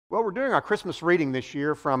Well, we're doing our Christmas reading this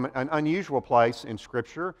year from an unusual place in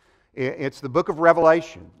Scripture. It's the book of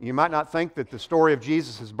Revelation. You might not think that the story of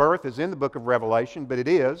Jesus' birth is in the book of Revelation, but it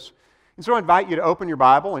is. And so I invite you to open your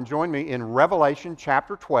Bible and join me in Revelation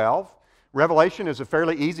chapter 12. Revelation is a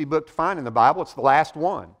fairly easy book to find in the Bible. It's the last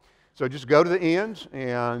one. So just go to the end,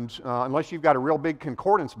 and unless you've got a real big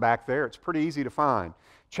concordance back there, it's pretty easy to find.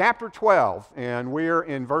 Chapter 12, and we're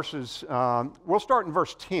in verses, we'll start in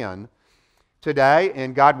verse 10 today,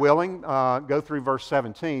 and God willing, go through verse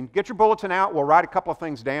 17. Get your bulletin out. We'll write a couple of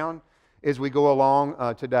things down as we go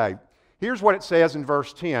along today. Here's what it says in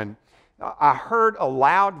verse 10. I heard a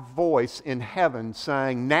loud voice in heaven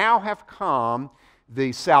saying, "Now have come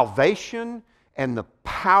the salvation and the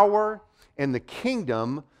power and the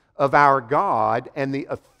kingdom of our God and the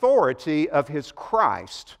authority of His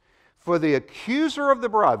Christ. For the accuser of the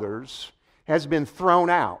brothers has been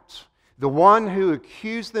thrown out, the one who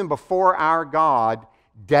accused them before our God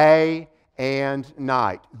day and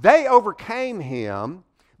night. They overcame him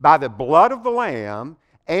by the blood of the Lamb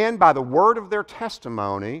and by the word of their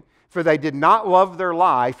testimony, for they did not love their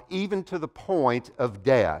life even to the point of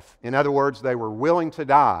death." In other words, they were willing to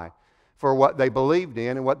die for what they believed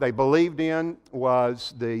in, and what they believed in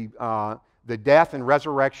was the death and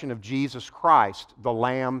resurrection of Jesus Christ, the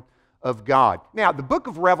Lamb of God. Now, the book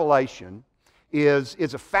of Revelation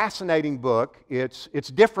is a fascinating book.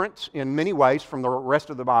 It's different in many ways from the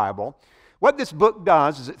rest of the Bible. What this book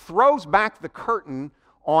does is it throws back the curtain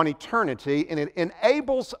on eternity, and it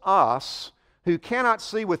enables us who cannot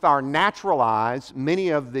see with our natural eyes many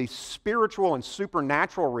of the spiritual and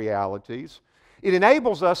supernatural realities. It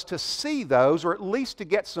enables us to see those, or at least to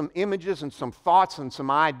get some images and some thoughts and some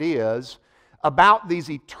ideas about these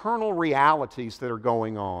eternal realities that are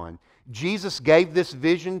going on. Jesus gave this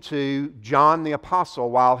vision to John the Apostle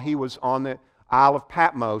while he was on the Isle of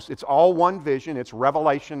Patmos. It's all one vision. It's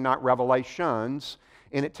revelation, not revelations,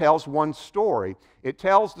 and it tells one story. It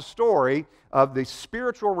tells the story of the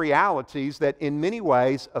spiritual realities that in many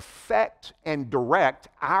ways affect and direct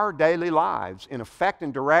our daily lives, and affect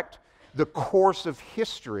and direct the course of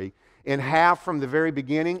history, and have from the very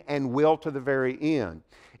beginning and will to the very end.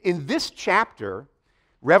 In this chapter,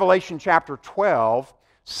 Revelation chapter 12,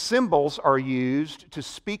 symbols are used to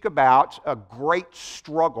speak about a great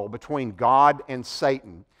struggle between God and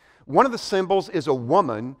Satan. One of the symbols is a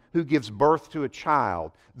woman who gives birth to a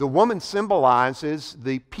child. The woman symbolizes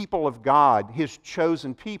the people of God, His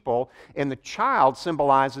chosen people, and the child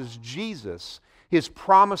symbolizes Jesus, His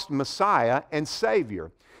promised Messiah and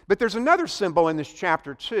Savior. But there's another symbol in this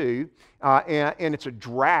chapter too, and it's a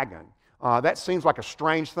dragon. That seems like a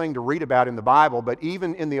strange thing to read about in the Bible, but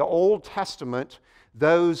even in the Old Testament,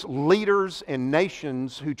 those leaders and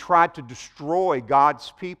nations who tried to destroy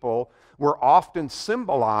God's people were often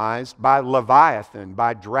symbolized by Leviathan,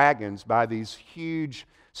 by dragons, by these huge,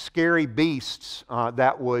 scary beasts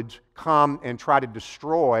that would come and try to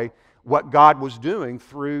destroy what God was doing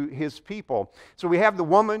through His people. So we have the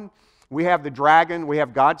woman, we have the dragon, we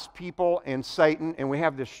have God's people and Satan, and we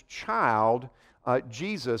have this child,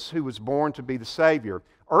 Jesus, who was born to be the Savior.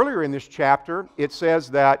 Earlier in this chapter, it says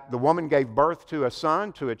that the woman gave birth to a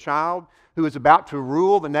son, to a child, who is about to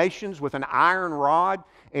rule the nations with an iron rod,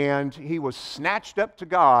 and he was snatched up to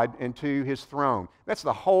God and to His throne. That's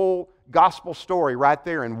the whole gospel story right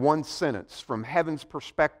there in one sentence, from heaven's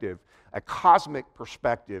perspective, a cosmic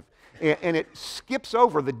perspective. And it skips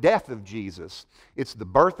over the death of Jesus. It's the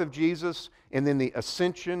birth of Jesus, and then the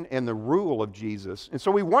ascension and the rule of Jesus. And so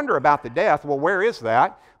we wonder about the death. Well, where is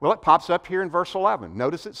that? Well, it pops up here in verse 11.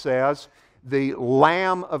 Notice it says, the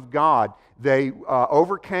Lamb of God. They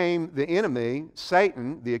overcame the enemy,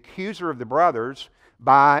 Satan, the accuser of the brothers,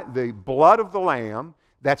 by the blood of the Lamb.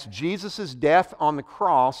 That's Jesus' death on the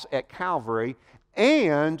cross at Calvary,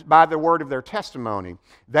 and by the word of their testimony.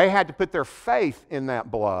 They had to put their faith in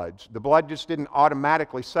that blood. The blood just didn't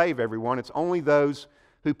automatically save everyone. It's only those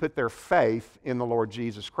who put their faith in the Lord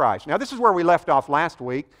Jesus Christ. Now, this is where we left off last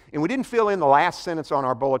week, and we didn't fill in the last sentence on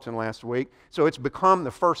our bulletin last week, so it's become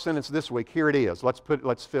the first sentence this week. Here it is. Let's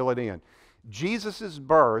fill it in. Jesus'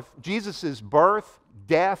 birth,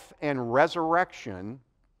 death, and resurrection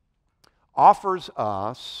offers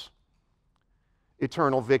us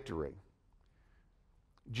eternal victory.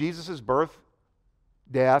 Jesus' birth,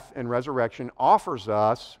 death, and resurrection offers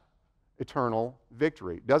us eternal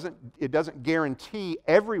victory. It doesn't guarantee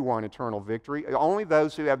everyone eternal victory, only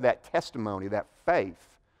those who have that testimony, that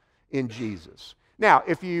faith in Jesus. Now,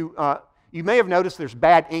 if you may have noticed there's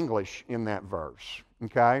bad English in that verse,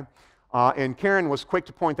 okay? And Karen was quick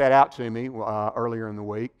to point that out to me earlier in the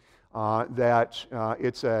week. that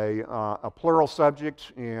it's a plural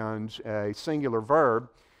subject and a singular verb.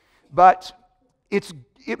 but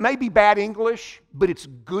it may be bad English, but it's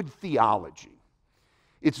good theology.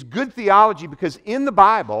 It's good theology because in the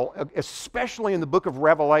Bible, especially in the book of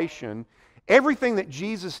Revelation, everything that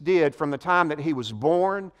Jesus did from the time that he was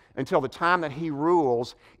born until the time that he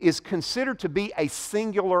rules is considered to be a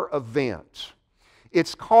singular event.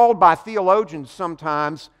 It's called by theologians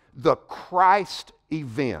sometimes the Christ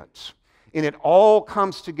event. And it all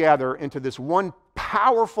comes together into this one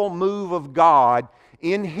powerful move of God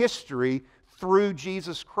in history through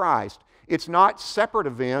Jesus Christ. It's not separate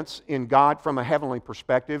events in God from a heavenly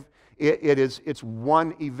perspective. It's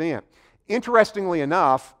one event. Interestingly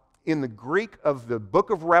enough, in the Greek of the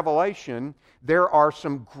book of Revelation, there are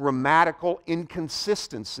some grammatical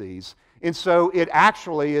inconsistencies. And so it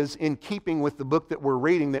actually is in keeping with the book that we're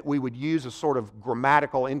reading that we would use a sort of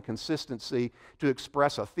grammatical inconsistency to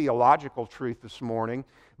express a theological truth this morning,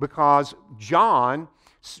 because John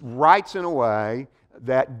writes in a way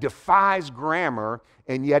that defies grammar,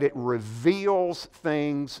 and yet it reveals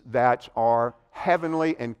things that are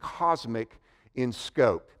heavenly and cosmic in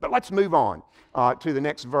scope. But let's move on to the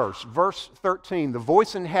next verse. Verse 13, the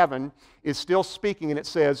voice in heaven is still speaking, and it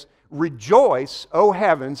says, "Rejoice, O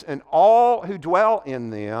heavens, and all who dwell in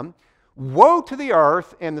them. Woe to the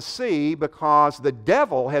earth and the sea, because the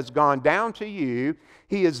devil has gone down to you.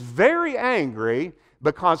 He is very angry,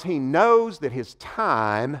 because he knows that his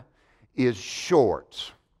time is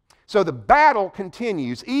short." So the battle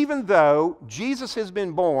continues. Even though Jesus has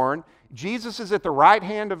been born, Jesus is at the right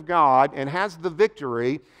hand of God and has the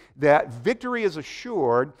victory, that victory is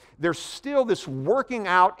assured, there's still this working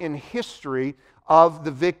out in history of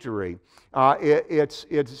the victory. It's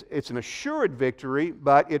an assured victory,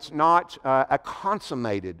 but it's not a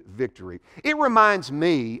consummated victory. It reminds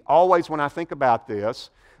me, always when I think about this,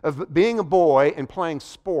 of being a boy and playing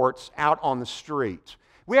sports out on the street.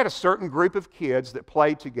 We had a certain group of kids that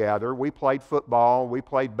played together. We played football, we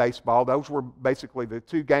played baseball. Those were basically the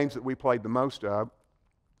two games that we played the most of.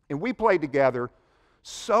 And we played together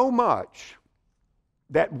so much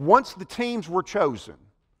that once the teams were chosen,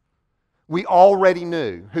 we already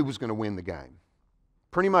knew who was going to win the game.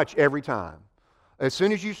 Pretty much every time. As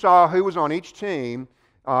soon as you saw who was on each team,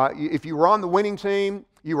 if you were on the winning team,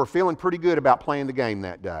 you were feeling pretty good about playing the game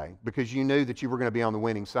that day because you knew that you were going to be on the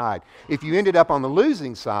winning side. If you ended up on the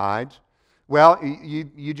losing side, well,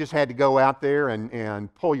 you just had to go out there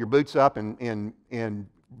and pull your boots up and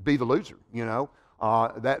be the loser, you know.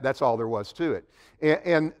 That's all there was to it.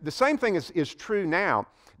 And the same thing is true now.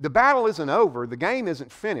 The battle isn't over. The game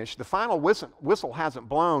isn't finished. The final whistle hasn't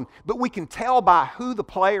blown. But we can tell by who the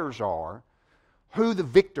players are who the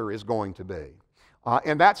victor is going to be.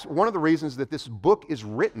 And that's one of the reasons that this book is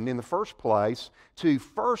written in the first place to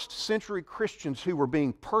first century Christians who were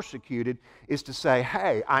being persecuted, is to say,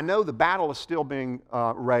 hey, I know the battle is still being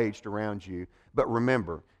raged around you, but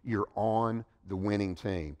remember, you're on the winning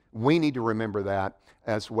team. We need to remember that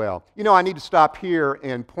as well. You know, I need to stop here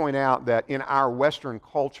and point out that in our Western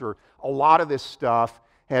culture, a lot of this stuff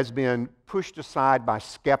has been pushed aside by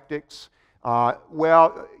skeptics.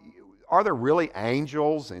 Well, are there really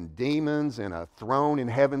angels and demons and a throne in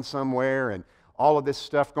heaven somewhere and all of this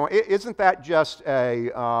stuff going? Isn't that just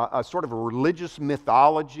a sort of a religious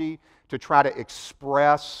mythology to try to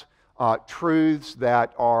express truths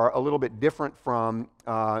that are a little bit different from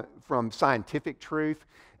scientific truth?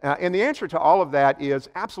 And the answer to all of that is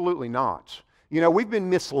absolutely not. You know, we've been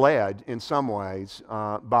misled in some ways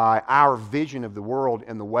by our vision of the world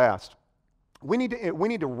in the West. We need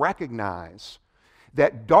to recognize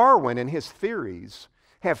that Darwin and his theories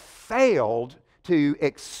have failed to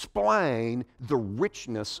explain the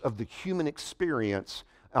richness of the human experience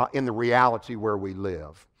in the reality where we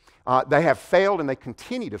live. They have failed and they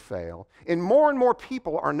continue to fail. And more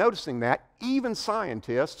people are noticing that, even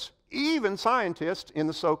scientists in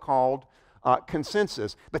the so-called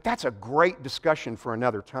consensus. But that's a great discussion for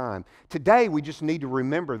another time. Today we just need to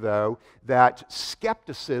remember, though, that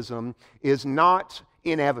skepticism is not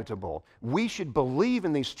inevitable. We should believe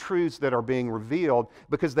in these truths that are being revealed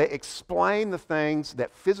because they explain the things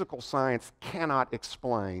that physical science cannot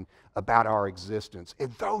explain about our existence.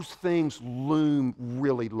 And those things loom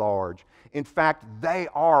really large. In fact, they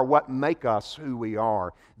are what make us who we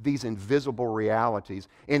are, these invisible realities.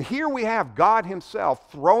 And here we have God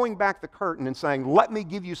Himself throwing back the curtain and saying, let me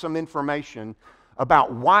give you some information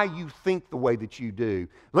about why you think the way that you do.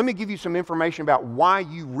 Let me give you some information about why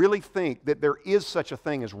you really think that there is such a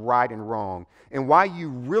thing as right and wrong, and why you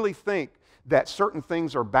really think that certain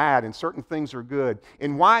things are bad and certain things are good,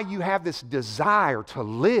 and why you have this desire to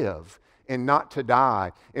live and not to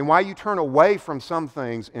die, and why you turn away from some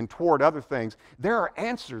things and toward other things. There are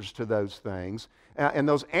answers to those things, And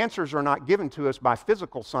those answers are not given to us by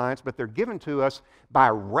physical science, but they're given to us by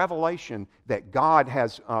revelation that God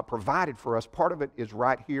has provided for us. Part of it is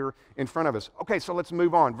right here in front of us. Okay, so let's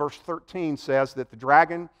move on. Verse 13 says that the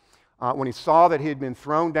dragon, when he saw that he had been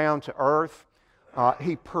thrown down to earth,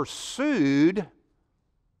 he pursued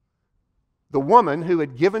the woman who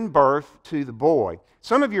had given birth to the boy.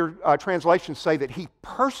 Some of your translations say that he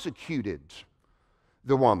persecuted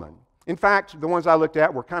the woman. In fact, the ones I looked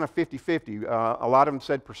at were kind of 50-50. A lot of them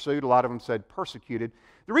said pursued, a lot of them said persecuted.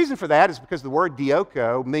 The reason for that is because the word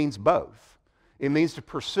dioko means both. It means to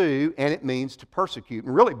pursue and it means to persecute.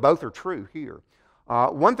 And really, both are true here.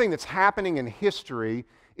 One thing that's happening in history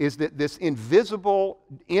is that this invisible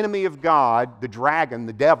enemy of God, the dragon,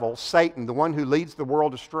 the devil, Satan, the one who leads the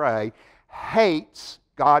world astray, hates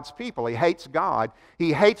God's people. He hates God.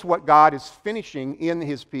 He hates what God is finishing in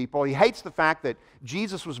His people. He hates the fact that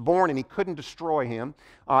Jesus was born and He couldn't destroy Him.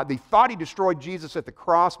 They thought He destroyed Jesus at the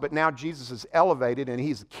cross, but now Jesus is elevated and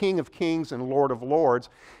He's the King of Kings and Lord of Lords.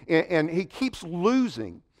 And He keeps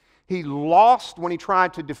losing. He lost when He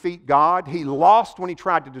tried to defeat God. He lost when He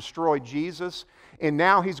tried to destroy Jesus. And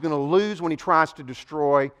now He's going to lose when He tries to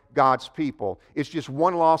destroy God's people. It's just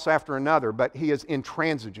one loss after another, but He is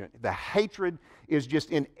intransigent. The hatred is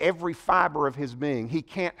just in every fiber of His being. He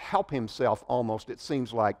can't help Himself almost, it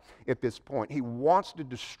seems like, at this point. He wants to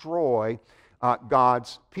destroy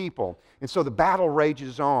God's people. And so the battle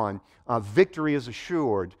rages on. Victory is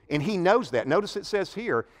assured. And He knows that. Notice it says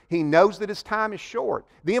here, He knows that His time is short.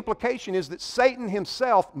 The implication is that Satan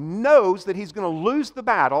himself knows that he's going to lose the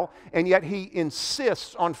battle, and yet he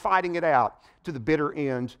insists on fighting it out to the bitter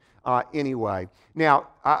end anyway. Now,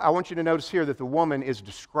 I want you to notice here that the woman is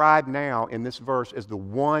described now in this verse as the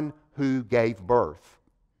one who gave birth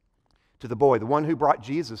to the boy, the one who brought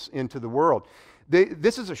Jesus into the world.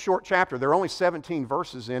 This is a short chapter. There are only 17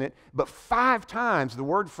 verses in it, but 5 times the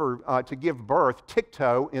word for to give birth,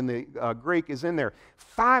 tikto in the Greek, is in there.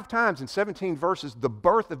 5 times in 17 verses, the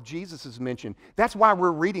birth of Jesus is mentioned. That's why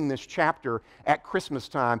we're reading this chapter at Christmas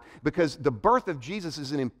time, because the birth of Jesus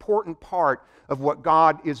is an important part of what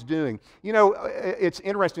God is doing. You know, it's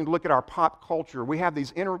interesting to look at our pop culture. We have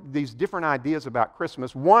these different ideas about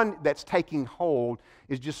Christmas. One that's taking hold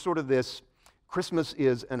is just sort of this: Christmas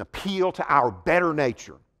is an appeal to our better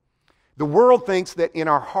nature. The world thinks that in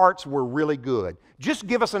our hearts we're really good. Just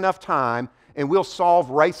give us enough time and we'll solve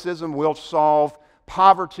racism, we'll solve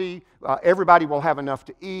poverty, everybody will have enough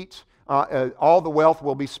to eat, all the wealth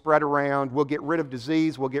will be spread around, we'll get rid of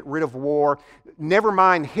disease, we'll get rid of war. Never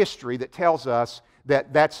mind history that tells us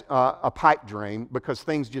that that's a pipe dream, because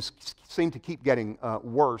things just seem to keep getting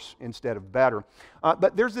worse instead of better.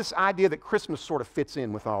 But there's this idea that Christmas sort of fits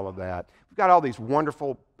in with all of that. We've got all these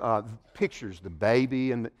wonderful pictures, the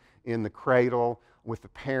baby in the cradle with the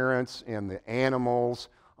parents and the animals,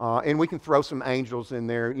 and we can throw some angels in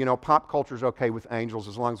there. You know, pop culture's okay with angels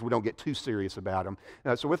as long as we don't get too serious about them.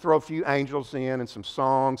 So we'll throw a few angels in and some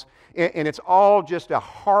songs, and it's all just a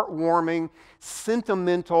heartwarming,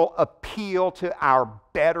 sentimental appeal to our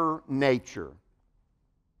better nature.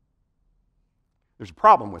 There's a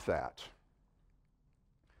problem with that.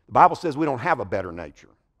 The Bible says we don't have a better nature.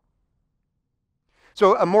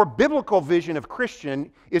 So a more biblical vision of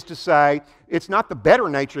Christian is to say it's not the better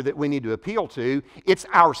nature that we need to appeal to, it's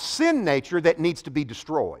our sin nature that needs to be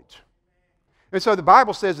destroyed. And so the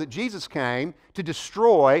Bible says that Jesus came to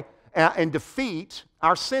destroy and defeat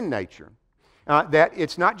our sin nature. That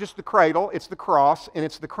it's not just the cradle, it's the cross, and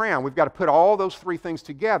it's the crown. We've got to put all those 3 things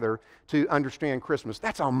together to understand Christmas.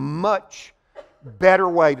 That's a much better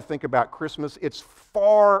way to think about Christmas. It's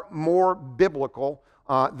far more biblical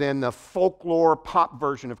than the folklore pop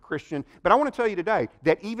version of Christian. But I want to tell you today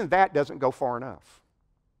that even that doesn't go far enough.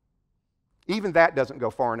 Even that doesn't go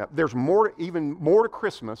far enough. There's even more to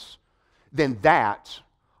Christmas than that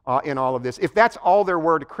in all of this. If that's all there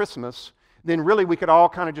were to Christmas, then really we could all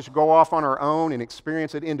kind of just go off on our own and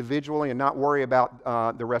experience it individually and not worry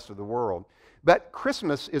about the rest of the world. But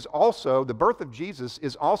Christmas is also, the birth of Jesus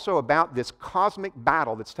is also about this cosmic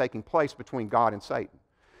battle that's taking place between God and Satan.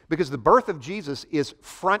 Because the birth of Jesus is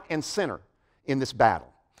front and center in this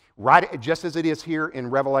battle, right? Just as it is here in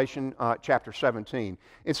Revelation chapter 17.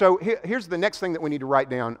 And so here's the next thing that we need to write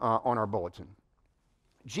down on our bulletin.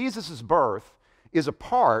 Jesus' birth is a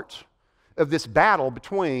part of this battle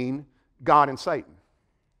between God and Satan.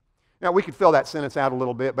 Now, we could fill that sentence out a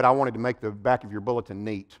little bit, but I wanted to make the back of your bulletin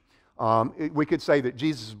neat. We could say that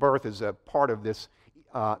Jesus' birth is a part of this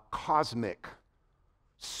cosmic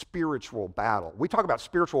spiritual battle. We talk about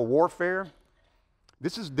spiritual warfare.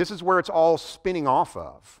 This is where it's all spinning off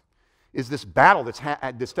of, is this battle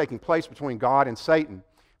that's taking place between God and Satan.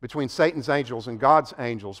 between Satan's angels and God's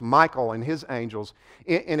angels, Michael and his angels,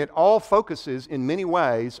 and it all focuses in many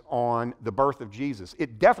ways on the birth of Jesus.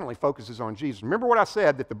 It definitely focuses on Jesus. Remember what I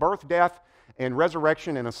said, that the birth, death, and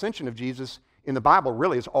resurrection and ascension of Jesus in the Bible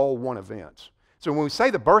really is all one event. So when we say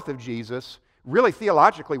the birth of Jesus, really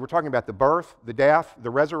theologically we're talking about the birth, the death, the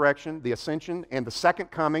resurrection, the ascension, and the second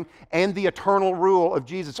coming, and the eternal rule of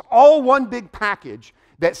Jesus. All one big package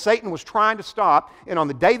that Satan was trying to stop, and on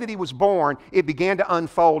the day that he was born, it began to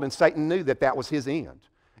unfold, and Satan knew that that was his end.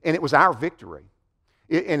 And it was our victory.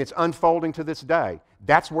 And it's unfolding to this day.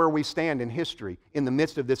 That's where we stand in history, in the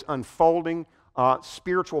midst of this unfolding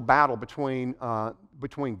spiritual battle between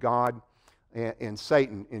God and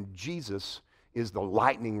Satan. And Jesus is the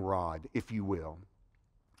lightning rod, if you will,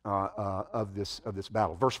 of this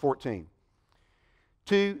battle. Verse 14.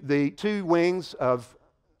 The two wings of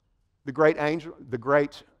the great angel, the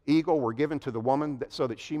great eagle, were given to the woman so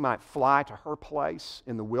that she might fly to her place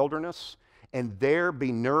in the wilderness and there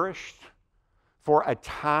be nourished for a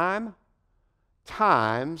time,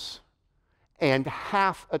 times, and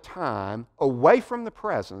half a time away from the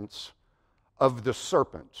presence of the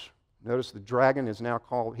serpent. Notice the dragon is now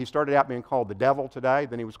called, he started out being called the devil today,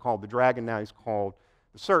 then he was called the dragon, now he's called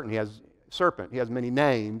the serpent. He has many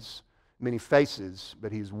names, many faces,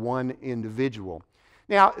 but he's one individual.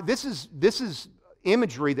 Now, this is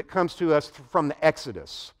imagery that comes to us from the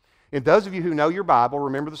Exodus. And those of you who know your Bible,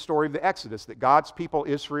 remember the story of the Exodus, that God's people,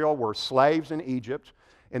 Israel, were slaves in Egypt,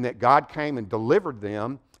 and that God came and delivered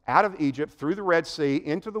them out of Egypt through the Red Sea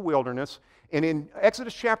into the wilderness. And in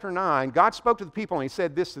Exodus chapter 9, God spoke to the people and he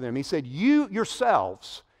said this to them. He said, "You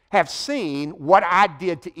yourselves have seen what I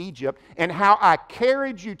did to Egypt and how I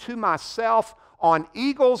carried you to myself on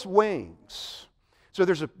eagle's wings." So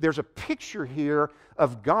there's a picture here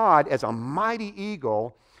of God as a mighty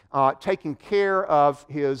eagle taking care of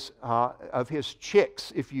his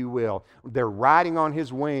chicks, if you will. They're riding on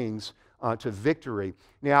his wings to victory.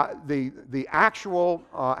 Now, the actual,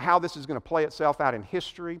 how this is going to play itself out in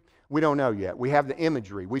history, we don't know yet. We have the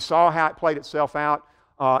imagery. We saw how it played itself out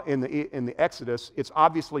in the Exodus. It's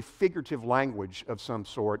obviously figurative language of some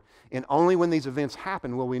sort, and only when these events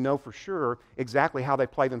happen will we know for sure exactly how they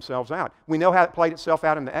play themselves out. We know how it played itself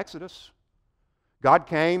out in the Exodus. God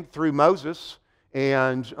came through Moses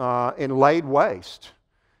and laid waste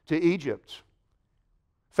to Egypt.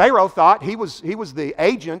 Pharaoh thought he was the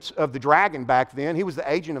agent of the dragon back then. He was the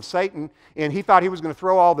agent of Satan, and he thought he was going to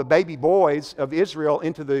throw all the baby boys of Israel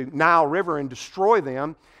into the Nile River and destroy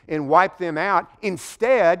them and wipe them out.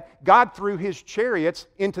 Instead, God threw his chariots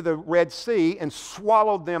into the Red Sea and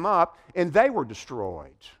swallowed them up, and they were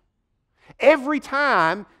destroyed. Every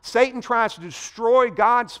time Satan tries to destroy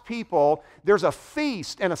God's people, there's a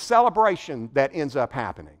feast and a celebration that ends up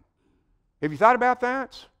happening. Have you thought about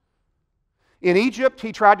that? In Egypt,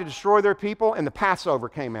 he tried to destroy their people, and the Passover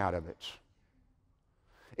came out of it.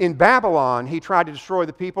 In Babylon, he tried to destroy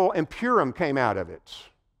the people, and Purim came out of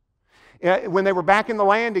it. When they were back in the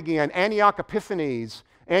land again, Antioch IV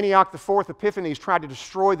Epiphanes tried to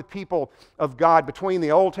destroy the people of God between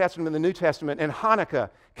the Old Testament and the New Testament, and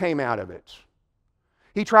Hanukkah came out of it.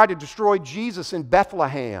 He tried to destroy Jesus in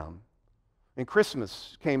Bethlehem, and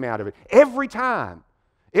Christmas came out of it. Every time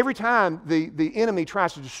the enemy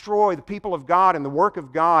tries to destroy the people of God and the work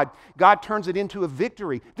of God, God turns it into a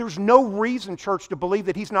victory. There's no reason, church, to believe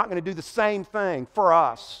that He's not going to do the same thing for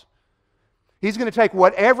us. He's going to take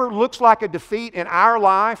whatever looks like a defeat in our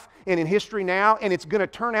life and in history now, and it's going to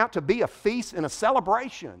turn out to be a feast and a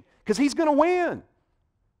celebration because He's going to win.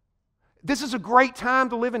 This is a great time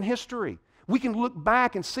to live in history. We can look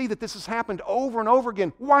back and see that this has happened over and over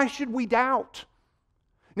again. Why should we doubt?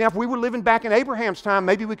 Now, if we were living back in Abraham's time,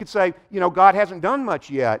 maybe we could say, God hasn't done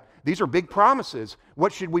much yet. These are big promises.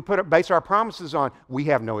 What should we base our promises on? We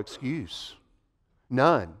have no excuse.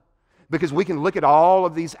 None. Because we can look at all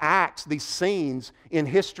of these acts, these scenes in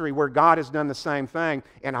history where God has done the same thing,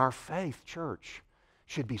 and our faith, church,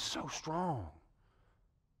 should be so strong.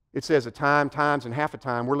 It says a time, times, and half a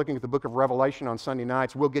time. We're looking at the book of Revelation on Sunday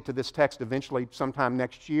nights. We'll get to this text eventually sometime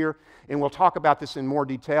next year, and we'll talk about this in more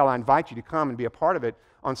detail. I invite you to come and be a part of it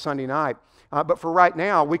on Sunday night. But for right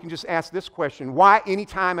now, we can just ask this question: why any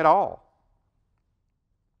time at all?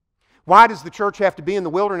 Why does the church have to be in the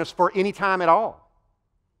wilderness for any time at all?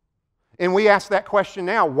 And we ask that question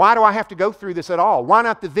now. Why do I have to go through this at all? Why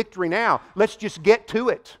not the victory now? Let's just get to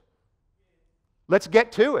it. Let's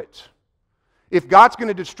get to it. If God's going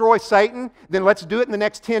to destroy Satan, then let's do it in the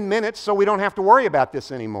next 10 minutes so we don't have to worry about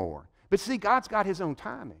this anymore. But see, God's got His own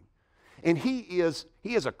timing. And He is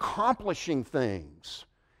accomplishing things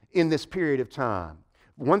in this period of time.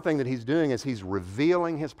 One thing that He's doing is He's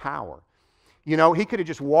revealing His power. You know, he could have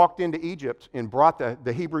just walked into Egypt and brought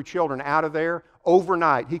the Hebrew children out of there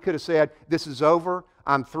overnight. He could have said, this is over.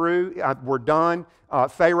 I'm through. We're done.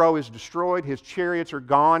 Pharaoh is destroyed. His chariots are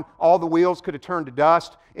gone. All the wheels could have turned to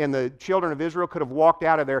dust, and the children of Israel could have walked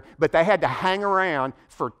out of there. But they had to hang around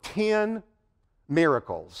for 10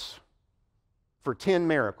 miracles. For 10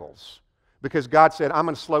 miracles. Because God said, I'm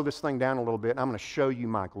going to slow this thing down a little bit, and I'm going to show you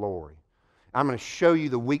my glory. I'm going to show you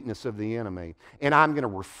the weakness of the enemy, and I'm going to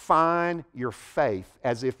refine your faith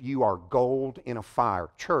as if you are gold in a fire.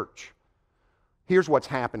 Church, here's what's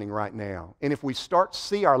happening right now. And if we start to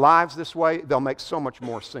see our lives this way, they'll make so much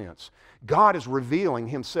more sense. God is revealing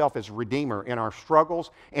Himself as Redeemer in our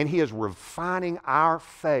struggles, and He is refining our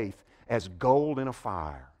faith as gold in a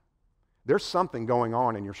fire. There's something going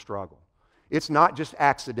on in your struggle. It's not just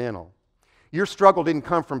accidental. Your struggle didn't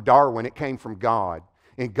come from Darwin, it came from God.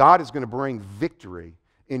 And God is going to bring victory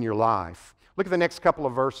in your life. Look at the next couple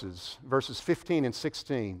of verses, verses 15 and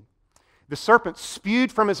 16. The serpent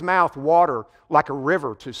spewed from his mouth water like a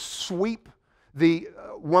river to sweep the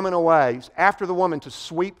woman away, after the woman to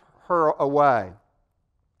sweep her away.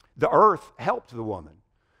 The earth helped the woman.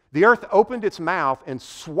 The earth opened its mouth and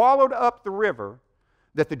swallowed up the river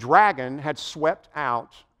that the dragon had spewed out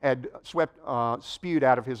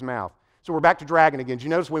of his mouth. So we're back to dragon again. Did you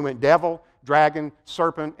notice we went devil, dragon,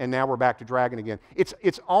 serpent, and now we're back to dragon again.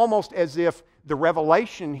 It's almost as if the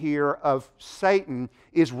revelation here of Satan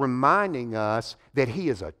is reminding us that he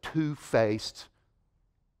is a two-faced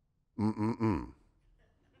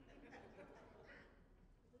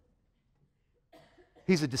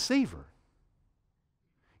He's a deceiver.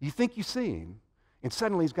 You think you see him, and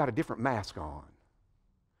suddenly he's got a different mask on.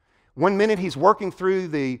 One minute he's working through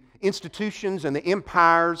the institutions and the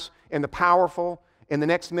empires and the powerful, and the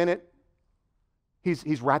next minute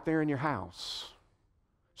he's right there in your house,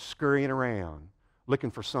 scurrying around,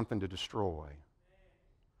 looking for something to destroy.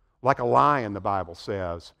 Like a lion, the Bible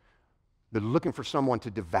says, they're looking for someone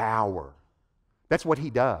to devour. That's what he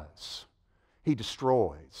does. He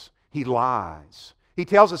destroys. He lies. He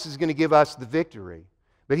tells us he's going to give us the victory,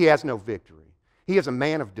 but he has no victory. He is a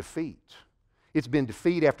man of defeat. It's been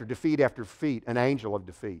defeat after defeat after defeat, an angel of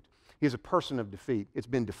defeat. He is a person of defeat. It's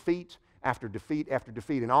been defeat after defeat after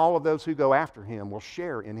defeat, and all of those who go after him will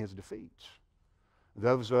share in his defeat.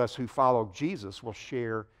 Those of us who follow Jesus will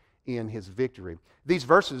share in his victory. These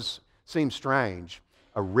verses seem strange.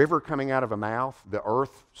 A river coming out of a mouth, the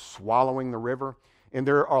earth swallowing the river, and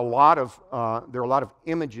there are a lot of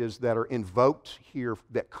images that are invoked here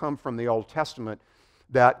that come from the Old Testament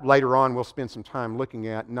that later on we'll spend some time looking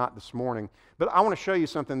at, not this morning. But I want to show you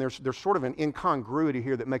something. There's sort of an incongruity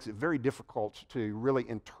here that makes it very difficult to really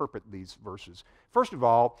interpret these verses. First of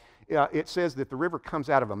all, it says that the river comes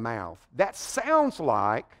out of a mouth. That sounds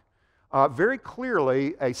like very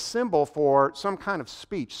clearly a symbol for some kind of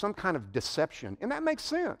speech, some kind of deception. And that makes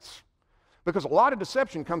sense, because a lot of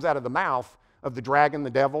deception comes out of the mouth of the dragon, the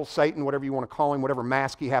devil, Satan, whatever you want to call him, whatever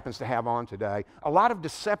mask he happens to have on today. A lot of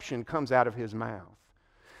deception comes out of his mouth.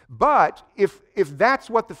 But if that's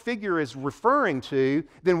what the figure is referring to,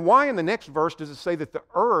 then why in the next verse does it say that the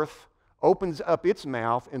earth opens up its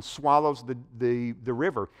mouth and swallows the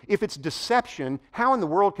river? If it's deception, how in the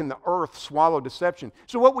world can the earth swallow deception?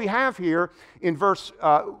 So what we have here in verse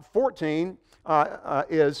 14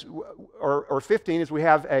 or 15 is we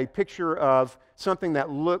have a picture of something that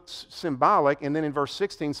looks symbolic, and then in verse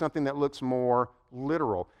 16 something that looks more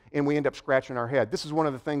literal. And we end up scratching our head. This is one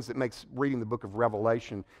of the things that makes reading the book of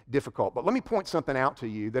Revelation difficult. But let me point something out to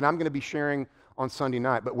you that I'm going to be sharing on Sunday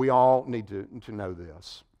night, but we all need to know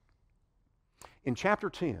this. In chapter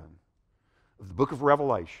 10 of the book of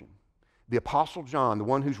Revelation, the Apostle John, the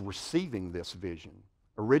one who's receiving this vision,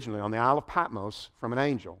 originally on the Isle of Patmos from an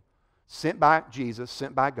angel, sent by Jesus,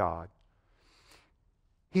 sent by God,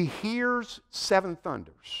 he hears 7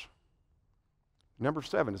 thunders. Number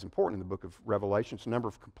 7 is important in the book of Revelation. It's a number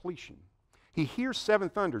of completion. He hears 7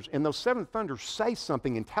 thunders, and those 7 thunders say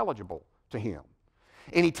something intelligible to him.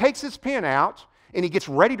 And he takes his pen out, and he gets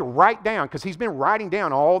ready to write down, because he's been writing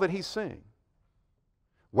down all that he's seeing.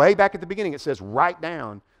 Way back at the beginning, it says, write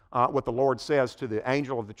down what the Lord says to the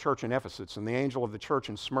angel of the church in Ephesus and the angel of the church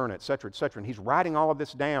in Smyrna, etc., etc. And he's writing all of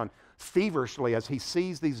this down feverishly as he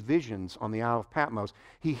sees these visions on the Isle of Patmos.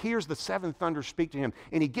 He hears the 7 thunders speak to him,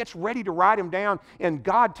 and he gets ready to write them down, and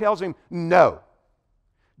God tells him, no,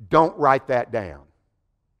 don't write that down.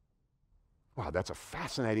 Wow, that's a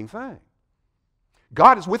fascinating thing.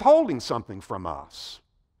 God is withholding something from us.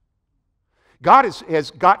 God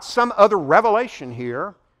has got some other revelation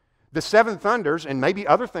here, the 7 thunders, and maybe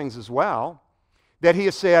other things as well, that he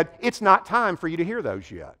has said, it's not time for you to hear those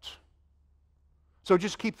yet. So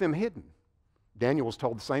just keep them hidden. Daniel was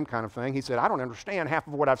told the same kind of thing. He said, I don't understand half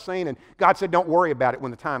of what I've seen. And God said, don't worry about it when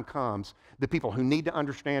the time comes. The people who need to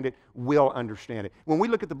understand it will understand it. When we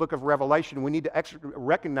look at the book of Revelation, we need to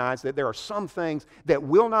recognize that there are some things that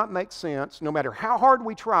will not make sense, no matter how hard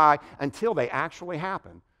we try, until they actually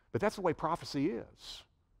happen. But that's the way prophecy is.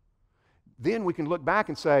 Then we can look back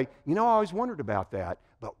and say, I always wondered about that.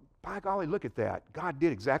 But by golly, look at that. God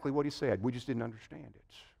did exactly what he said. We just didn't understand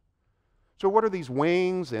it. So what are these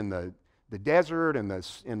wings and the desert and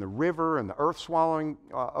the river and the earth swallowing,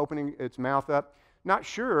 opening its mouth up? Not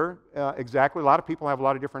sure exactly. A lot of people have a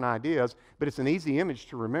lot of different ideas, but it's an easy image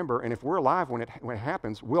to remember. And if we're alive when it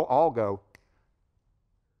happens, we'll all go,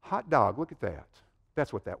 hot dog, look at that.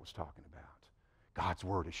 That's what that was talking about. God's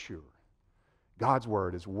word is sure. God's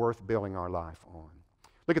word is worth building our life on.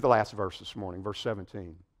 Look at the last verse this morning, verse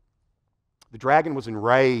 17. The dragon was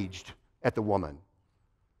enraged at the woman,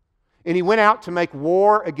 and he went out to make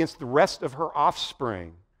war against the rest of her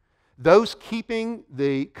offspring, those keeping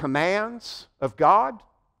the commands of God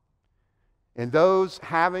and those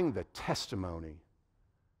having the testimony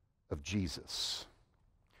of Jesus.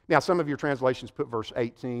 Now, some of your translations put verse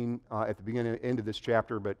 18 at the beginning end of this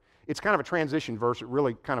chapter, but it's kind of a transition verse. It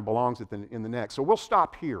really kind of belongs in the next. So we'll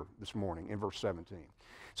stop here this morning in verse 17.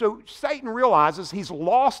 So Satan realizes he's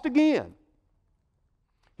lost again.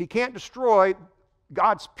 He can't destroy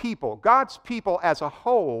God's people. God's people as a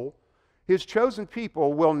whole, his chosen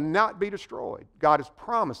people, will not be destroyed. God has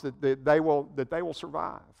promised that they will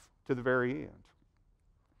survive to the very end.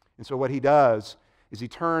 And so what he does is he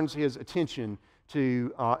turns his attention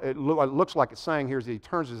to, it looks like it's saying here, is he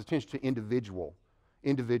turns his attention to individuals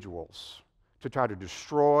to try to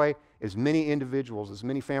destroy as many individuals, as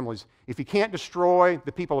many families. If he can't destroy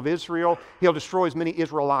the people of Israel, he'll destroy as many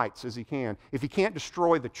Israelites as he can. If he can't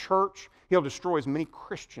destroy the church, he'll destroy as many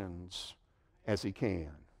Christians as he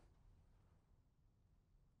can.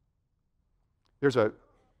 There's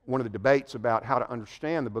one of the debates about how to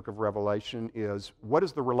understand the book of Revelation is, what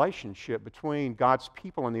is the relationship between God's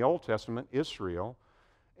people in the Old Testament, Israel,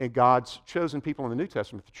 and God's chosen people in the New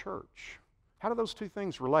Testament, the church? How do those two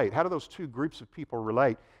things relate? How do those two groups of people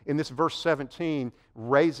relate? In this verse 17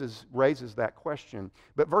 raises that question.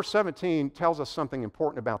 But verse 17 tells us something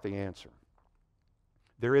important about the answer.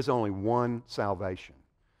 There is only one salvation.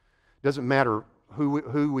 It doesn't matter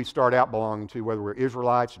who we start out belonging to, whether we're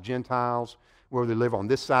Israelites, Gentiles, whether we live on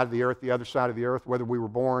this side of the earth, the other side of the earth, whether we were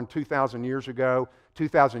born 2,000 years ago,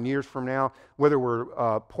 2,000 years from now, whether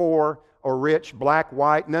we're poor or rich, black,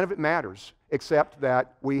 white, none of it matters, except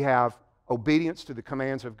that we have obedience to the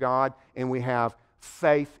commands of God and we have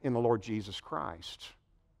faith in the Lord Jesus Christ.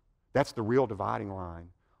 That's the real dividing line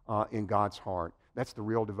in God's heart. That's the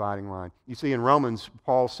real dividing line. You see, in Romans,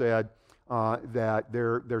 Paul said that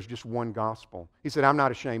there's just one gospel. He said, I'm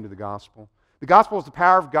not ashamed of the gospel. The gospel is the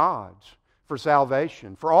power of God for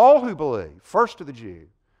salvation, for all who believe, first to the Jew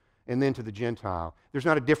and then to the Gentile. There's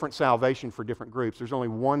not a different salvation for different groups. There's only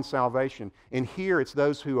one salvation. And here it's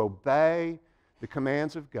those who obey the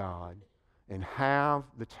commands of God and have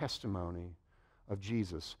the testimony of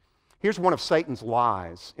Jesus. Here's one of Satan's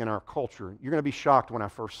lies in our culture. You're going to be shocked when I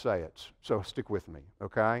first say it, so stick with me,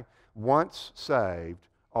 okay? Once saved,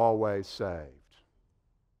 always saved.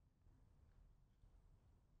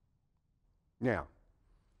 Now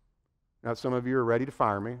some of you are ready to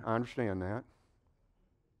fire me. I understand that.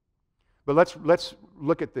 But let's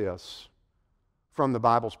look at this from the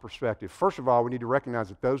Bible's perspective. First of all, we need to recognize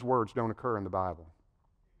that those words don't occur in the Bible.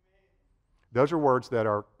 Those are words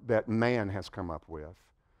that man has come up with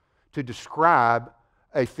to describe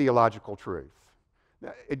a theological truth.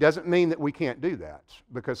 Now, it doesn't mean that we can't do that,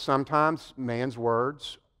 because sometimes man's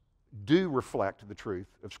words do reflect the truth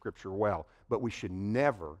of Scripture well, but we should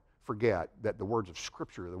never forget that the words of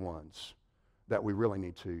Scripture are the ones that we really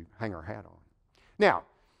need to hang our hat on. Now,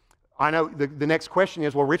 I know the next question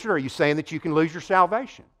is, well, Richard, are you saying that you can lose your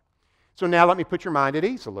salvation? So now let me put your mind at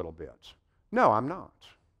ease a little bit. No, I'm not.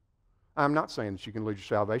 I'm not saying that you can lose your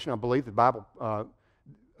salvation. I believe the Bible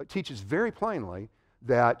teaches very plainly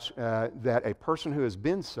that a person who has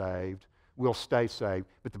been saved will stay saved.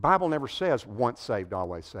 But the Bible never says once saved,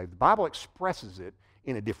 always saved. The Bible expresses it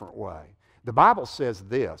in a different way. The Bible says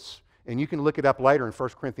this, and you can look it up later in 1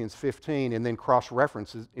 Corinthians 15 and then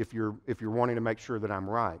cross-reference it if you're wanting to make sure that I'm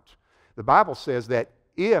right. The Bible says that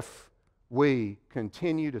if we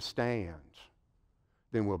continue to stand,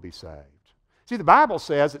 then we'll be saved. See, the Bible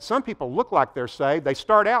says that some people look like they're saved. They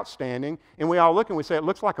start out standing, and we all look and we say it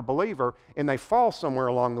looks like a believer, and they fall somewhere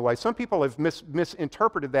along the way. Some people have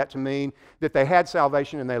misinterpreted that to mean that they had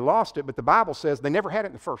salvation and they lost it, but the Bible says they never had it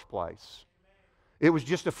in the first place. It was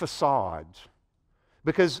just a facade.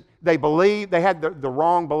 because they had the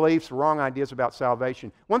wrong beliefs, the wrong ideas about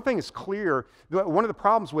salvation. One thing is clear: one of the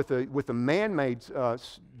problems with the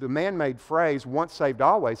man-made phrase "once saved,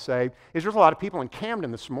 always saved" is there's a lot of people in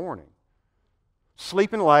Camden this morning,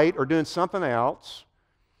 sleeping late or doing something else,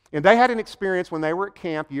 and they had an experience when they were at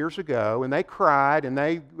camp years ago, and they cried and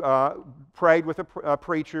they prayed with a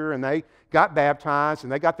preacher, and they got baptized,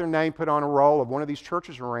 and they got their name put on a roll of one of these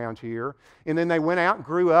churches around here, and then they went out and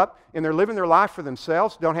grew up, and they're living their life for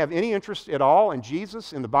themselves, don't have any interest at all in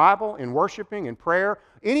Jesus, in the Bible, in worshiping, in prayer,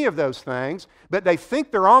 any of those things, but they think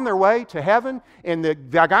they're on their way to heaven, and the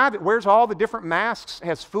guy that wears all the different masks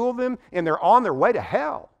has fooled them, and they're on their way to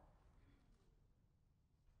hell.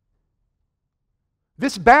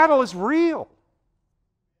 This battle is real.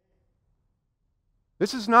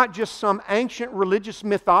 This is not just some ancient religious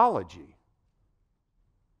mythology.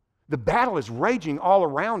 The battle is raging all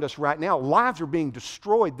around us right now. Lives are being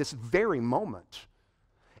destroyed this very moment.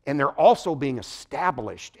 And they're also being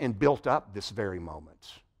established and built up this very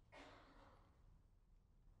moment.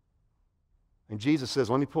 And Jesus says,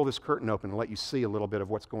 let me pull this curtain open and let you see a little bit of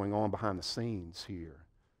what's going on behind the scenes here.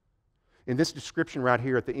 And this description right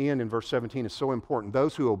here at the end in verse 17 is so important.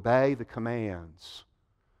 Those who obey the commands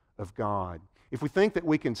of God. If we think that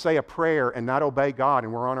we can say a prayer and not obey God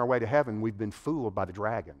and we're on our way to heaven, we've been fooled by the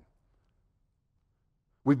dragon.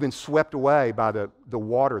 We've been swept away by the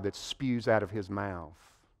water that spews out of his mouth.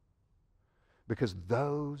 Because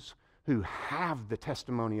those who have the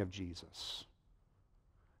testimony of Jesus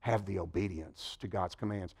have the obedience to God's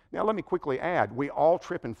commands. Now, let me quickly add, we all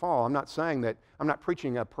trip and fall. I'm not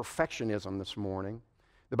preaching a perfectionism this morning.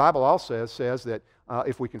 The Bible also says that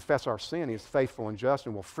if we confess our sin, He is faithful and just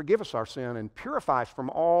and will forgive us our sin and purify us from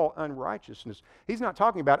all unrighteousness. He's not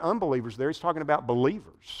talking about unbelievers there. He's talking about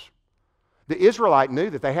believers. The Israelite knew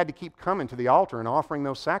that they had to keep coming to the altar and offering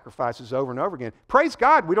those sacrifices over and over again. Praise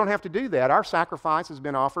God, we don't have to do that. Our sacrifice has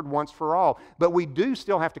been offered once for all. But we do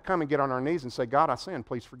still have to come and get on our knees and say, God, I sinned,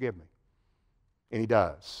 please forgive me. And He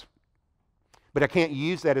does. But I can't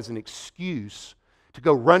use that as an excuse to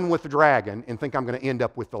go run with the dragon and think I'm going to end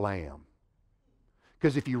up with the lamb.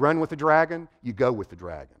 Because if you run with the dragon, you go with the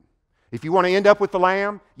dragon. If you want to end up with the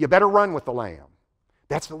lamb, you better run with the lamb.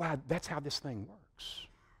 That's how this thing works.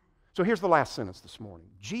 So here's the last sentence this morning.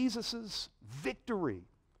 Jesus' victory.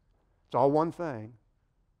 It's all one thing.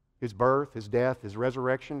 His birth, His death, His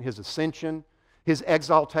resurrection, His ascension, His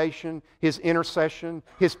exaltation, His intercession,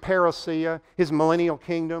 His parousia, His millennial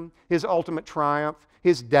kingdom, His ultimate triumph,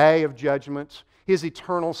 His day of judgment, His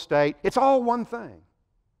eternal state. It's all one thing.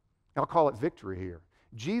 I'll call it victory here.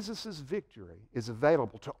 Jesus' victory is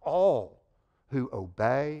available to all who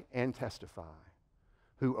obey and testify.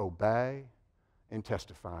 Who obey and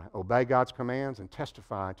testify. Obey God's commands and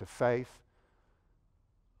testify to faith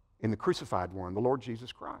in the crucified one, the Lord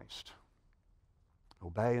Jesus Christ.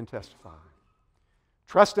 Obey and testify.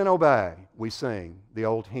 Trust and obey, we sing the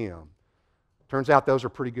old hymn. Turns out those are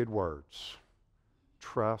pretty good words.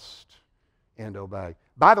 Trust and obey.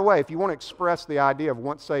 By the way, if you want to express the idea of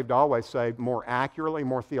once saved, always saved more accurately,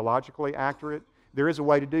 more theologically accurate, there is a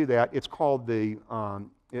way to do that. It's called the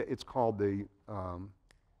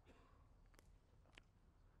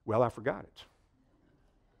well, I forgot it.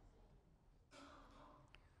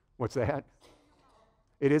 What's that?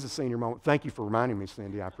 It is a senior moment. Thank you for reminding me,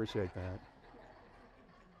 Cindy. I appreciate that.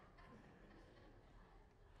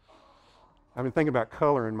 I've been thinking about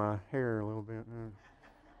color in my hair a little bit.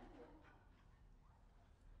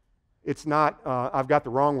 It's not, I've got the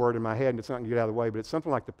wrong word in my head and it's not going to get out of the way, but it's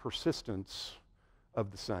something like the persistence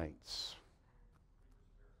of the saints.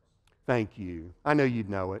 Thank you. I know you'd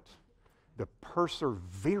know it. The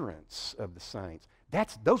perseverance of the saints.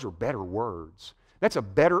 Those are better words. That's a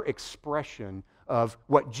better expression of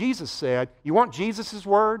what Jesus said. You want Jesus'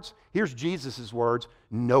 words? Here's Jesus' words.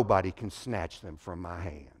 Nobody can snatch them from my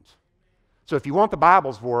hand. So if you want the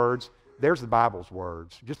Bible's words, there's the Bible's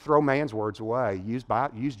words. Just throw man's words away.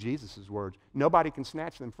 Use Jesus' words. Nobody can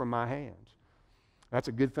snatch them from my hand. That's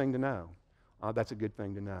a good thing to know. That's a good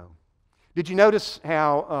thing to know. Did you notice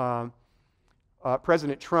how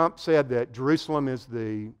President Trump said that Jerusalem is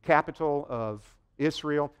the capital of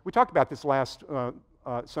Israel? We talked about this last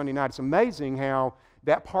Sunday night. It's amazing how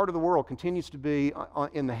that part of the world continues to be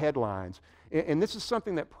in the headlines. And this is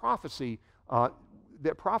something that prophecy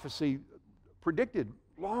predicted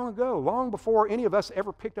long ago, long before any of us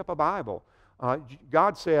ever picked up a Bible.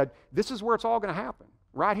 God said, this is where it's all going to happen.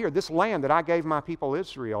 Right here, this land that I gave my people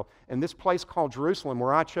Israel, and this place called Jerusalem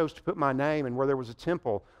where I chose to put my name and where there was a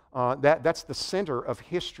temple, that's the center of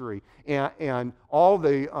history. And all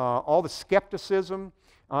the skepticism,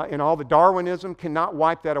 and all the Darwinism cannot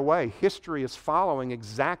wipe that away. History is following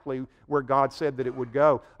exactly where God said that it would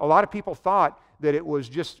go. A lot of people thought that it was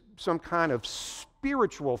just some kind of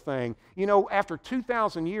spiritual thing. You know, after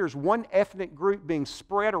 2,000 years, one ethnic group being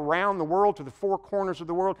spread around the world to the four corners of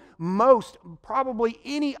the world, probably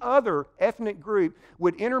any other ethnic group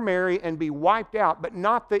would intermarry and be wiped out, but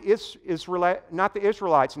not the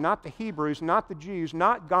Israelites, not the Hebrews, not the Jews,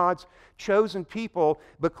 not God's chosen people,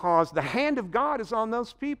 because the hand of God is on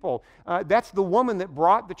those people. That's the woman that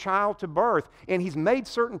brought the child to birth, and He's made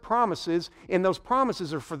certain promises, and those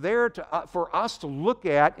promises are for us to look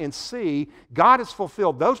at and see. God has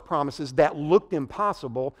fulfilled those promises that looked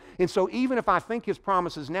impossible, and so even if I think His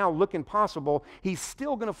promises now look impossible, He's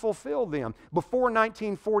still going to fulfill them. Before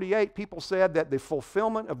 1948, people said that the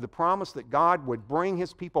fulfillment of the promise that God would bring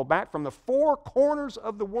His people back from the four corners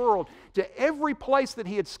of the world to every place that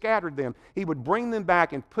He had scattered them, He would bring them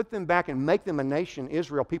back and put them back and make them a nation,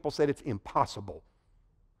 Israel. People said it's impossible.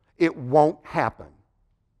 It won't happen.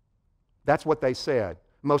 That's what they said.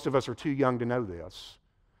 Most of us are too young to know this.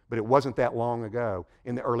 But it wasn't that long ago,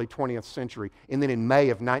 in the early 20th century. And then in May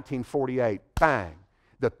of 1948, bang,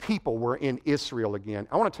 the people were in Israel again.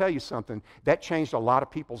 I want to tell you something. That changed a lot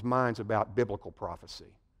of people's minds about biblical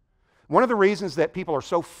prophecy. One of the reasons that people are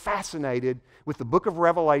so fascinated with the book of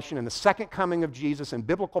Revelation and the second coming of Jesus and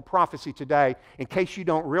biblical prophecy today, in case you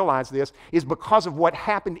don't realize this, is because of what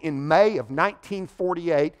happened in May of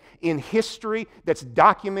 1948 in history that's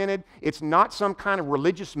documented. It's not some kind of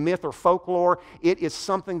religious myth or folklore. It is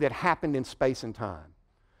something that happened in space and time.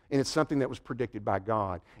 And it's something that was predicted by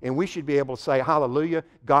God. And we should be able to say, hallelujah,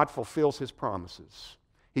 God fulfills His promises.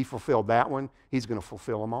 He fulfilled that one. He's going to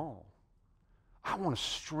fulfill them all. I want to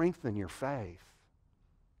strengthen your faith.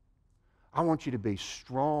 I want you to be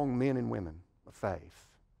strong men and women of faith,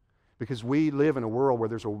 because we live in a world where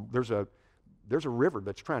there's a river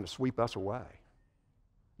that's trying to sweep us away.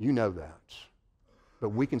 You know that. But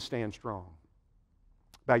we can stand strong.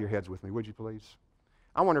 Bow your heads with me, would you please?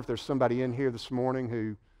 I wonder if there's somebody in here this morning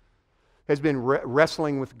who has been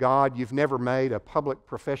wrestling with God. You've never made a public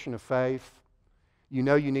profession of faith. You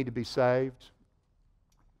know you need to be saved.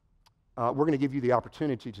 We're going to give you the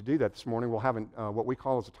opportunity to do that this morning. We'll have what we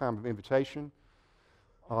call as a time of invitation.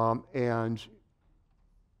 And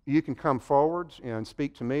you can come forward and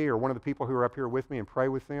speak to me or one of the people who are up here with me and pray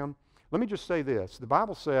with them. Let me just say this. The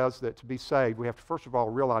Bible says that to be saved, we have to first of all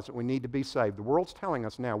realize that we need to be saved. The world's telling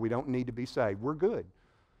us now we don't need to be saved. We're good.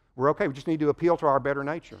 We're okay. We just need to appeal to our better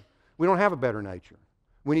nature. We don't have a better nature.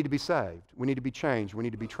 We need to be saved. We need to be changed. We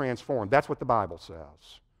need to be transformed. That's what the Bible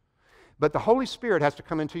says. But the Holy Spirit has to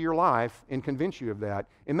come into your life and convince you of that.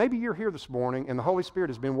 And maybe you're here this morning and the Holy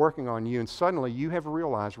Spirit has been working on you, and suddenly you have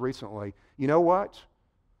realized recently, you know what?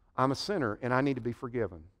 I'm a sinner and I need to be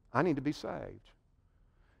forgiven. I need to be saved.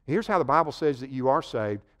 Here's how the Bible says that you are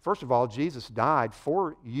saved. First of all, Jesus died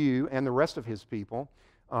for you and the rest of His people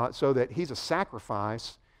so that He's a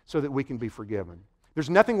sacrifice so that we can be forgiven. There's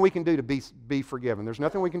nothing we can do to be forgiven. There's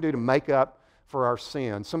nothing we can do to make up for our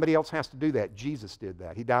sin. Somebody else has to do that. Jesus did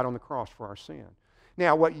that. He died on the cross for our sin.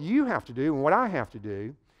 Now, what you have to do and what I have to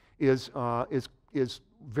do is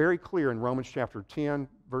very clear in Romans chapter 10,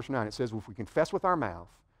 verse 9. It says, if we confess with our mouth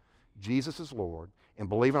Jesus is Lord and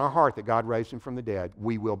believe in our heart that God raised Him from the dead,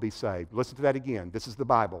 we will be saved. Listen to that again. This is the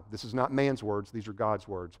Bible. This is not man's words. These are God's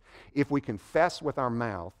words. If we confess with our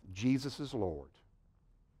mouth Jesus is Lord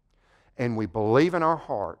and we believe in our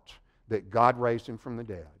heart that God raised Him from the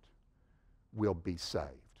dead, will be saved.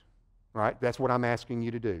 All right? That's what I'm asking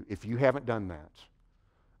you to do. If you haven't done that,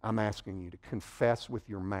 I'm asking you to confess with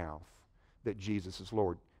your mouth that Jesus is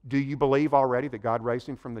Lord. Do you believe already that God raised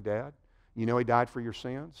Him from the dead? You know He died for your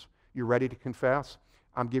sins? You're ready to confess?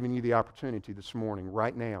 I'm giving you the opportunity this morning,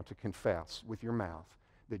 right now, to confess with your mouth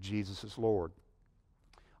that Jesus is Lord.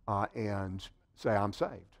 And say, I'm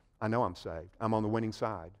saved. I know I'm saved. I'm on the winning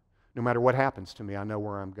side. No matter what happens to me, I know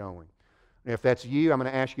where I'm going. If that's you, I'm going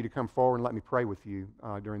to ask you to come forward and let me pray with you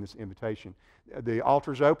during this invitation. The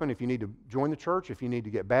altar's open if you need to join the church, if you need to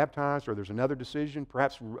get baptized, or there's another decision,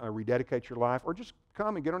 perhaps rededicate your life, or just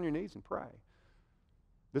come and get on your knees and pray.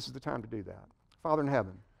 This is the time to do that. Father in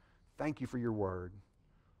heaven, thank you for your word.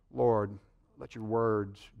 Lord, let your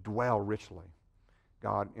words dwell richly,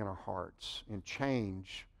 God, in our hearts and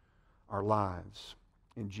change our lives.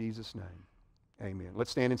 In Jesus' name, amen. Let's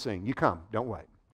stand and sing. You come. Don't wait.